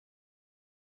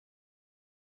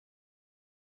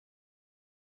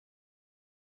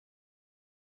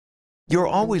You're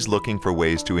always looking for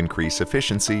ways to increase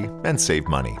efficiency and save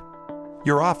money.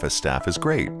 Your office staff is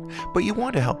great, but you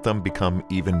want to help them become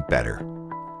even better.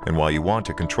 And while you want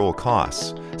to control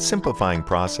costs, simplifying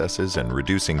processes and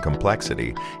reducing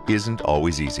complexity isn't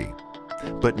always easy.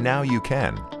 But now you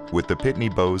can with the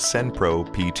Pitney Bowes SendPro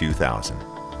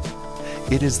P2000.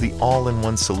 It is the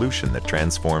all-in-one solution that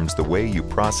transforms the way you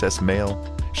process mail,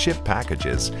 ship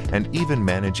packages, and even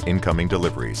manage incoming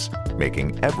deliveries,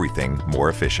 making everything more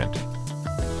efficient.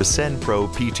 The SendPro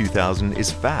P2000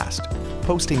 is fast,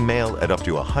 posting mail at up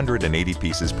to 180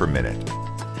 pieces per minute.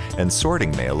 And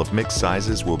sorting mail of mixed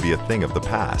sizes will be a thing of the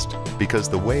past because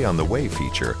the Weigh on the Way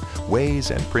feature weighs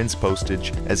and prints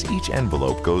postage as each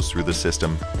envelope goes through the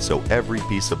system, so every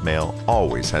piece of mail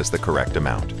always has the correct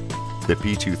amount. The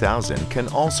P2000 can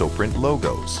also print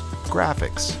logos,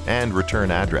 graphics, and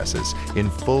return addresses in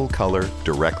full color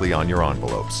directly on your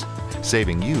envelopes,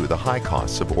 saving you the high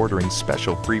costs of ordering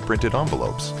special pre-printed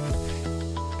envelopes.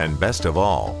 And best of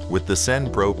all, with the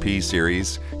SendPro P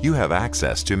series, you have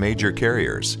access to major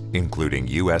carriers, including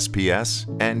USPS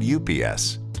and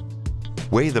UPS.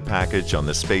 Weigh the package on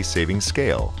the space-saving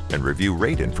scale and review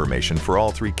rate information for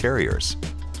all three carriers.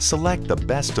 Select the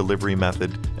best delivery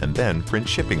method and then print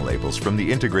shipping labels from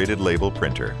the integrated label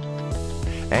printer.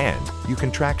 And you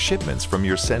can track shipments from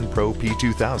your SendPro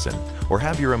P2000 or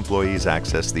have your employees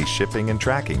access these shipping and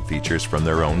tracking features from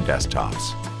their own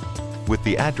desktops. With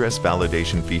the address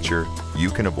validation feature, you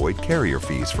can avoid carrier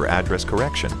fees for address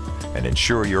correction and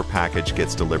ensure your package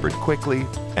gets delivered quickly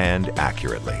and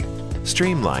accurately.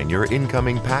 Streamline your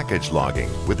incoming package logging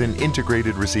with an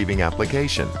integrated receiving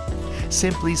application.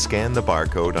 Simply scan the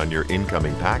barcode on your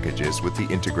incoming packages with the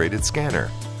integrated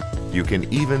scanner. You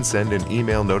can even send an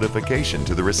email notification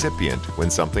to the recipient when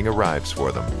something arrives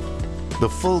for them. The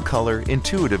full-color,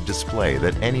 intuitive display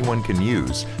that anyone can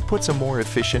use puts a more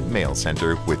efficient mail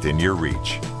center within your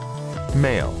reach.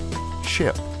 Mail,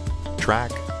 ship,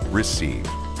 track, receive.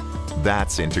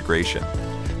 That's integration.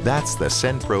 That's the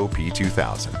SendPro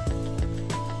P2000.